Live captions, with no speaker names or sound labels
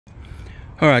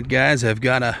Alright guys, I've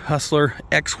got a Hustler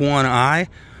X1i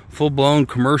full-blown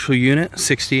commercial unit,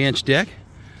 60-inch deck,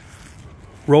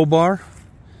 roll bar,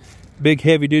 big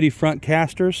heavy-duty front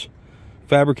casters,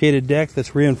 fabricated deck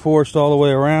that's reinforced all the way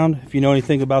around. If you know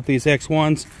anything about these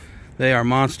X1s, they are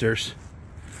monsters.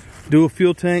 Dual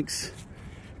fuel tanks,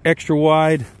 extra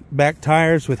wide back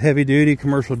tires with heavy-duty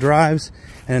commercial drives,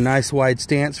 and a nice wide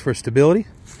stance for stability.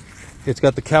 It's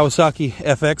got the Kawasaki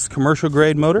FX commercial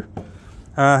grade motor.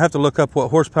 I have to look up what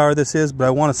horsepower this is, but I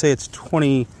want to say it's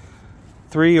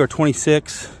 23 or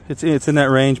 26. It's in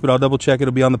that range, but I'll double check.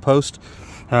 It'll be on the post.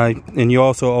 And you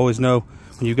also always know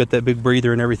when you get that big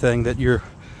breather and everything that you're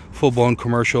full-blown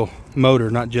commercial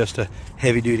motor, not just a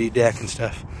heavy-duty deck and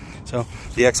stuff. So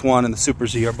the X1 and the Super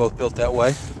Z are both built that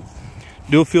way.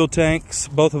 Dual fuel tanks,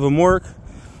 both of them work.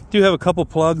 Do have a couple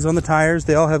plugs on the tires.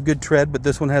 They all have good tread, but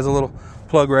this one has a little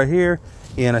plug right here,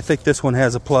 and I think this one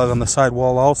has a plug on the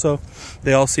sidewall also.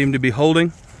 They all seem to be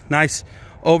holding. Nice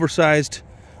oversized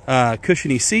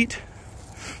cushiony seat,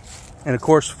 and of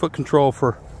course foot control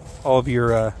for all of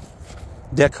your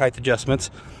deck height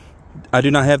adjustments. I do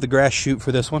not have the grass chute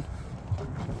for this one.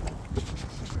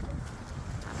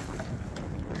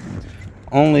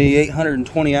 Only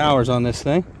 820 hours on this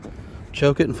thing.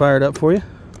 Choke it and fire it up for you.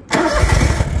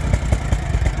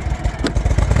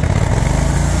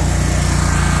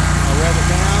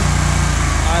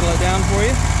 Idle it down for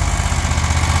you.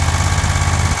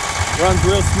 Runs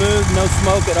real smooth, no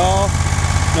smoke at all,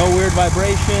 no weird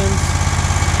vibrations,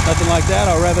 nothing like that.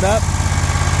 I'll rev it up.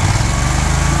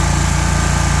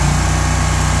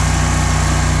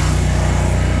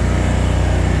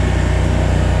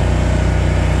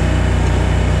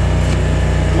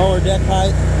 Mower deck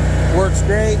height works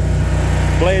great.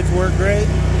 Blades work great.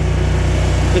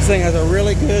 This thing has a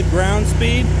really good ground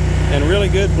speed and really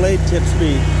good blade tip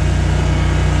speed.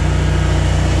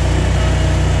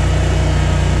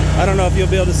 I don't know if you'll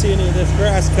be able to see any of this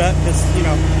grass cut because, you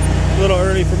know, a little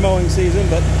early for mowing season,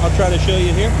 but I'll try to show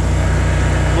you here.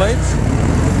 Blades.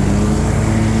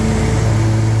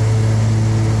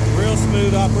 Real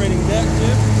smooth operating deck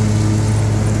too.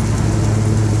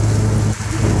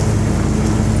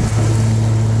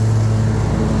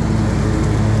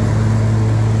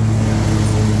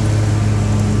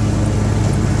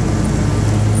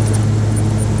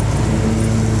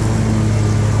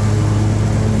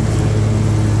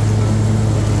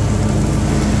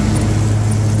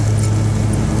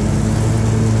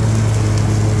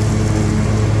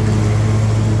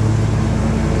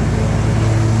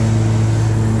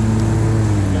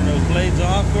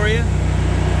 Off for you.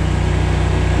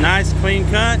 Nice clean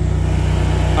cut.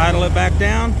 Idle it back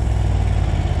down.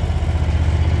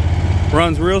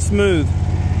 Runs real smooth.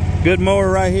 Good mower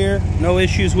right here. No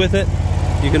issues with it.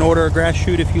 You can order a grass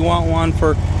chute if you want one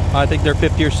for, I think they're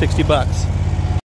 50 or 60 bucks.